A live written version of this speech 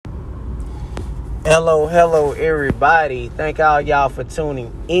Hello, everybody. Thank all y'all for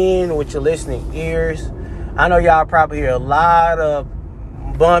tuning in with your listening ears. I know y'all probably hear a lot of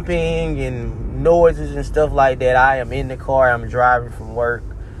bumping and noises and stuff like that. I am in the car. I'm driving from work.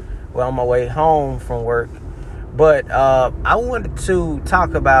 Well, on my way home from work. But I wanted to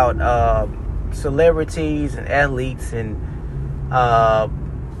talk about celebrities and athletes and I'm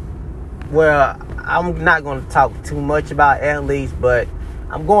not going to talk too much about athletes, but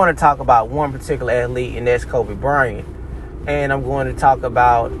I'm going to talk about one particular athlete, and that's Kobe Bryant. And I'm going to talk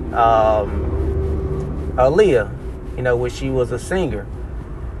about Aaliyah, which she was a singer.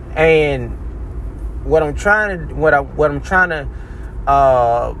 And what I'm trying to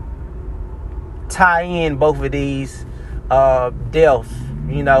tie in both of these deaths,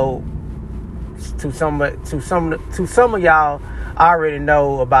 to some of y'all already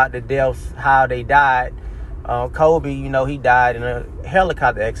know about the deaths, how they died. Kobe, he died in a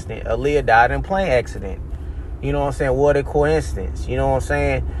helicopter accident. Aaliyah died in a plane accident. You know what I'm saying? What a coincidence. You know what I'm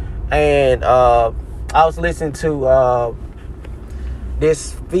saying? And I was listening to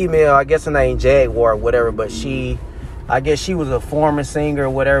this female, I guess her name Jaguar or whatever, but I guess she was a former singer or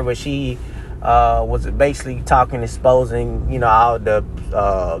whatever, but she was basically exposing, all the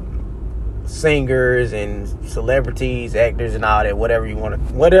singers and celebrities, actors and all that, whatever. You know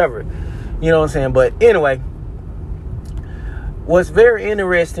what I'm saying? But anyway, what's very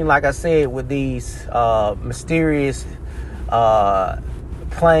interesting, like I said, with these mysterious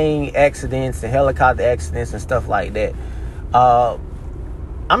plane accidents and helicopter accidents and stuff like that,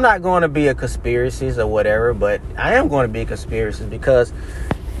 I'm not going to be a conspiracist or whatever, but I am going to be a conspiracist because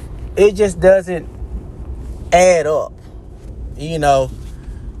it just doesn't add up.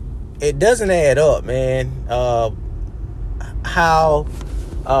 It doesn't add up, man. How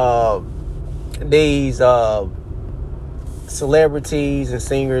these celebrities and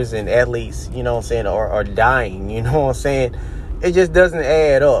singers and athletes, are dying, It just doesn't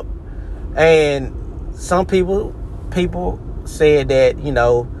add up. And some people said that,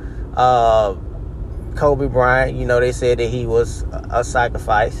 Kobe Bryant, they said that he was a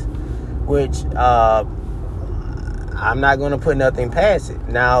sacrifice, which I'm not going to put nothing past it.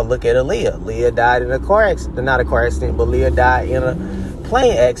 Now look at Aaliyah. Aaliyah died in a car accident, not a car accident, but Aaliyah died in a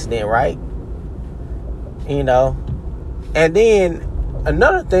plane accident, right? And then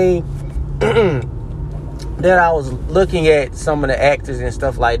another thing that I was looking at some of the actors and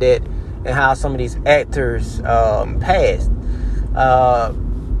stuff like that, and how some of these actors passed.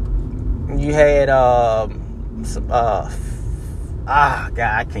 You had God,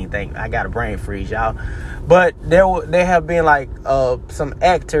 I can't think. I got a brain freeze, y'all. But there have been some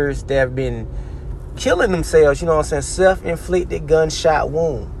actors that have been killing themselves. Self-inflicted gunshot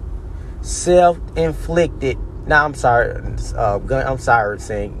wound. Self-inflicted. Now I'm sorry. I'm sorry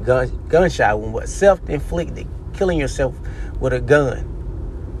saying gunshot wound, but self-inflicted, killing yourself with a gun.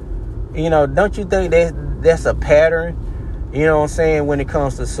 Don't you think that's a pattern? When it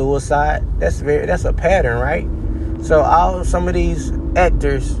comes to suicide, that's a pattern, right? So some of these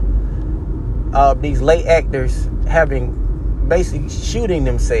actors, these late actors, having basically shooting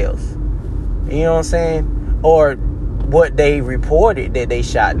themselves. You know what I'm saying? Or what they reported that they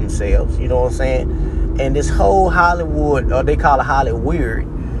shot themselves. You know what I'm saying? And this whole Hollywood, or they call it Hollywood,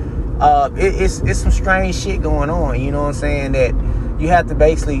 it's some strange shit going on. You know what I'm saying? That you have to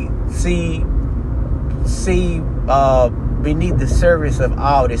basically see beneath the surface of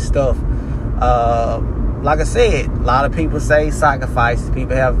all this stuff. Like I said, a lot of people say sacrifice.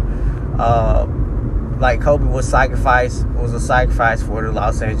 People have, like Kobe was a sacrifice for the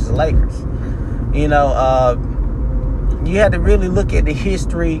Los Angeles Lakers. You had to really look at the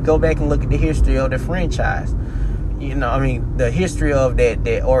history, go back and look at the history of the franchise. The history of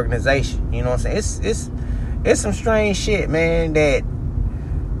that organization. You know what I'm saying? It's some strange shit, man, that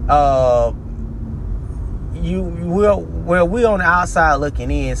we're on the outside looking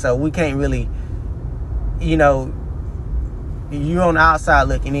in, so we can't really, you're on the outside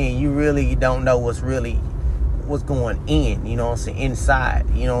looking in, you really don't know what's going in, inside,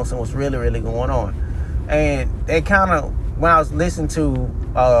 what's really, really going on. And they kind of, when I was listening to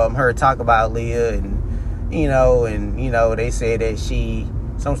her talk about Leah and they said that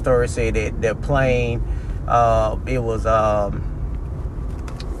some stories say that the plane, it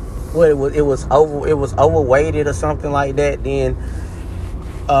was overweighted or something like that. Then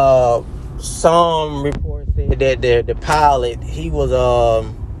some reports said that the pilot, he was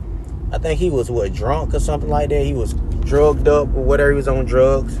I think he was drunk or something like that. He was drugged up or whatever. He was on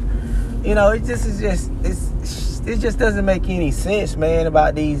drugs. It just doesn't make any sense, man,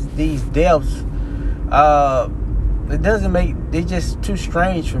 about these deaths. it doesn't make, it's just too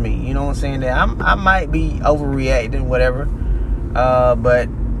strange for me. You know what I'm saying? That I might be overreacting, whatever. But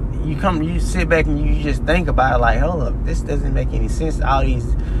you sit back and you just think about it, like, hold up, this doesn't make any sense. All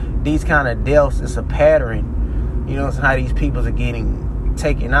these kind of deaths, it's a pattern. You know, it's how these people are getting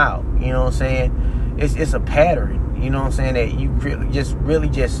taken out. You know what I'm saying? It's a pattern. You know what I'm saying? That you really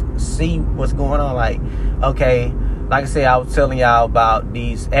just see what's going on. Like, okay, like I said, I was telling y'all about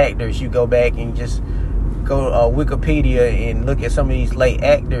these actors. You go back and just go to Wikipedia and look at some of these late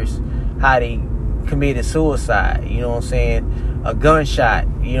actors, how they committed suicide. You know what I'm saying? A gunshot.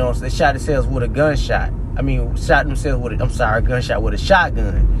 You know, they shot themselves with a gunshot. Shot themselves with a gunshot with a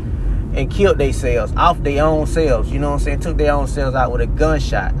shotgun, and killed themselves off their own selves. You know what I'm saying? Took their own selves out with a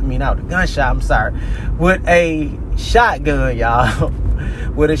gunshot. Not with a gunshot. With a shotgun, y'all.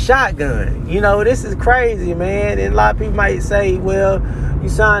 With a shotgun. You know, this is crazy, man. And a lot of people might say, well, you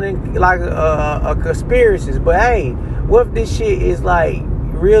sounding like a conspiracist. But hey, what if this shit is like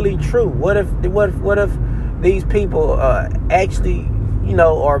really true? What if these people actually, you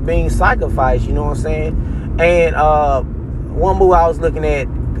know, are being sacrificed? You know what I'm saying? And one movie I was looking at,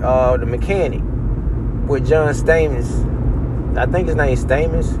 The Mechanic, with John Stamos. I think his name is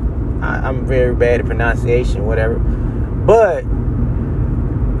Stamos. I'm very bad at pronunciation, whatever. But,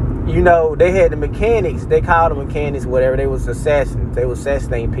 you know, they had the mechanics. They called them mechanics, whatever. They was assassins. They would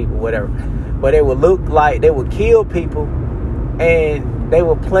assassinate people, whatever. But they would look like they would kill people, and they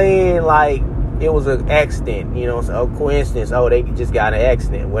were playing like it was an accident, you know, a coincidence. Oh, they just got an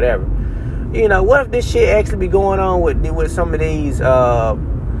accident, whatever. You know, what if this shit actually be going on with some of these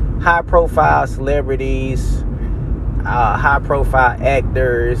high-profile celebrities, high-profile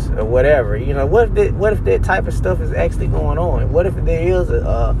actors, or whatever? You know, what if that type of stuff is actually going on? What if there is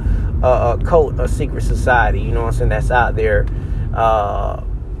a cult, a secret society, you know what I'm saying, that's out there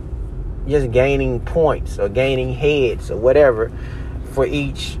just gaining points or gaining heads or whatever for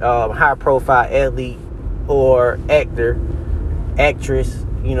each high-profile athlete or actor, actress,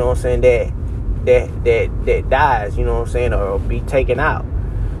 you know what I'm saying, that dies, you know what I'm saying, or be taken out.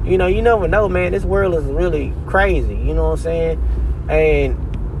 You know, you never know, man. This world is really crazy, you know what I'm saying? And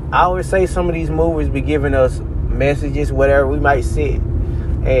I always say some of these movies be giving us messages, whatever. We might sit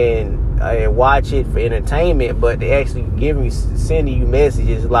and watch it for entertainment, but they actually sending you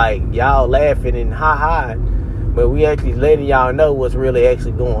messages like y'all laughing and ha-ha. But we actually letting y'all know what's really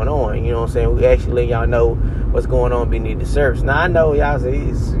actually going on. You know what I'm saying? We actually letting y'all know what's going on beneath the surface. Now, I know y'all say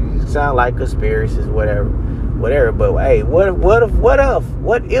it sound like conspiracies, whatever. But hey, what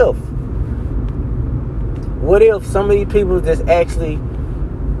if some of these people just actually,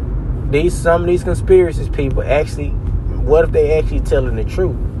 some of these conspiracies people actually, what if they actually telling the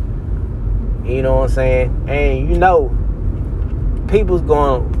truth? You know what I'm saying? And you know, people's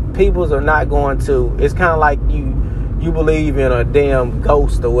are not going to, it's kind of like you believe in a damn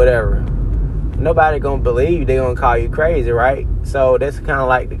ghost or whatever. Nobody gonna believe you. They gonna call you crazy, right? So that's kind of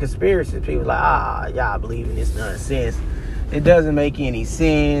like the conspiracy. People like, y'all believe in this nonsense. It doesn't make any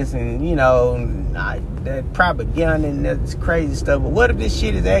sense, and you know, that propaganda and that's crazy stuff. But what if this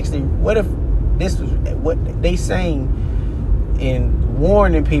shit is actually, what if this was what they saying and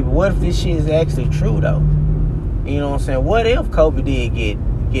warning people? What if this shit is actually true though? You know what I'm saying? What if Kobe did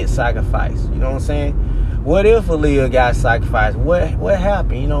get sacrificed? You know what I'm saying? What if Aaliyah got sacrificed? What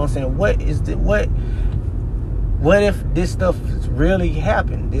happened? You know what I'm saying? What if this stuff is really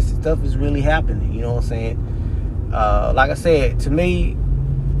happened? This stuff is really happening. You know what I'm saying? Like I said, to me,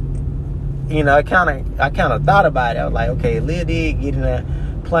 you know, I kind of thought about it. I was like, okay, Aaliyah did get in a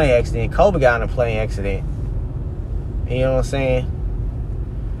plane accident. Kobe got in a plane accident. You know what I'm saying?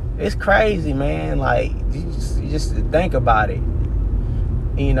 It's crazy, man. Like, just think about it.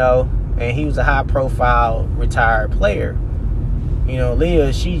 You know, and he was a high-profile retired player. You know,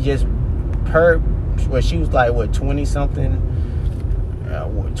 Leah, she just she was like, 20-something?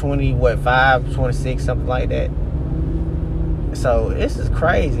 5, 26, something like that. So, this is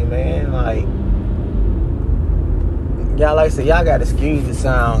crazy, man. Like, y'all, like I said, y'all got to excuse the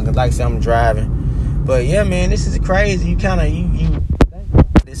sound, because like I said, I'm driving. But, yeah, man, this is crazy. You kind of, you think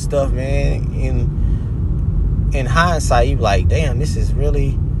about this stuff, man, in hindsight, you like, damn, this is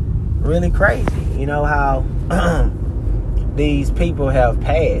really crazy. You know how these people have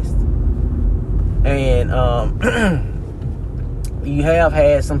passed, and you have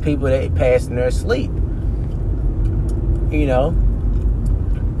had some people that passed in their sleep. You know,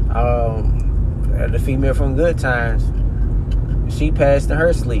 the female from Good Times, she passed in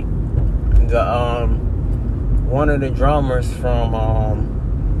her sleep. The one of the drummers from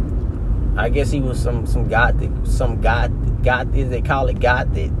I guess he was some gothic, they call it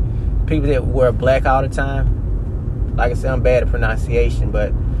gothic. People that wear black all the time. like I said, I'm bad at pronunciation,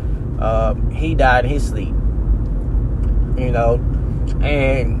 but he died in his sleep. You know,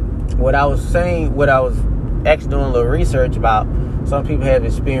 and what I was actually doing a little research about, some people have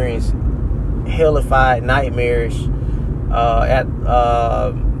experienced hellified nightmares, out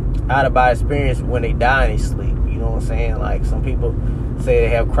of body experience when they die in their sleep. You know what I'm saying? Like, some people say they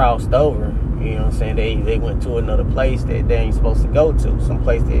have crossed over. You know what I'm saying? They went to another place that they ain't supposed to go to, some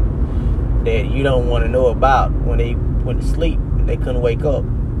place that you don't want to know about. When they went to sleep, they couldn't wake up,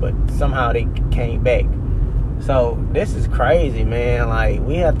 but somehow they came back. So this is crazy, man. Like,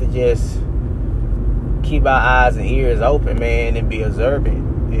 we have to just keep our eyes and ears open, man, and be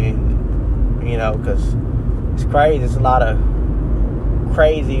observant. And, you know, because it's crazy. There's a lot of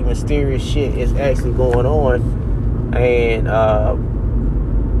crazy, mysterious shit is actually going on. And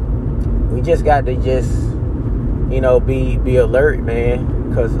we just got to just, you know, be alert, man.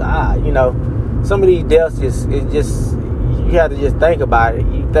 Because, you know, some of these deaths, you have to just think about it.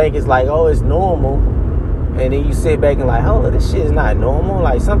 You think it's like, oh, it's normal. And then you sit back and like, oh, this shit is not normal.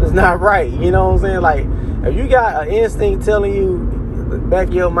 Like, something's not right. You know what I'm saying? Like, if you got an instinct telling you back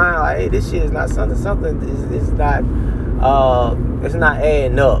of your mind, like, hey, this shit is not something is not, it's not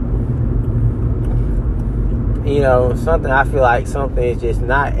adding up. You know, I feel like something is just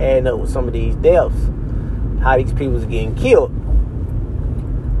not adding up with some of these deaths. How these people are getting killed.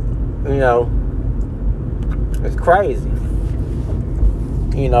 You know, it's crazy.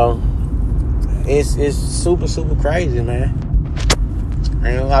 You know, it's super, super crazy, man.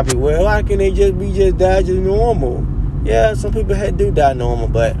 And a lot of people, well, why can they just die just normal? Yeah, some people do die normal,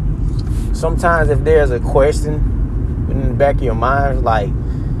 but sometimes if there's a question in the back of your mind, like,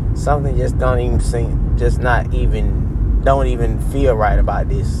 something just don't even feel right about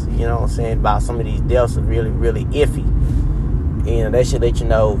this. You know what I'm saying? About some of these deaths are really, really iffy. You know, that should let you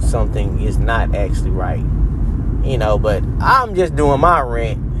know something is not actually right. You know, but I'm just doing my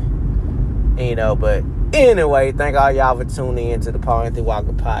rant. You know, but anyway, thank all y'all for tuning in to the Paul Anthony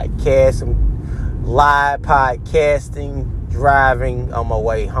Walker Podcast. I'm live podcasting, driving on my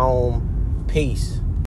way home. Peace.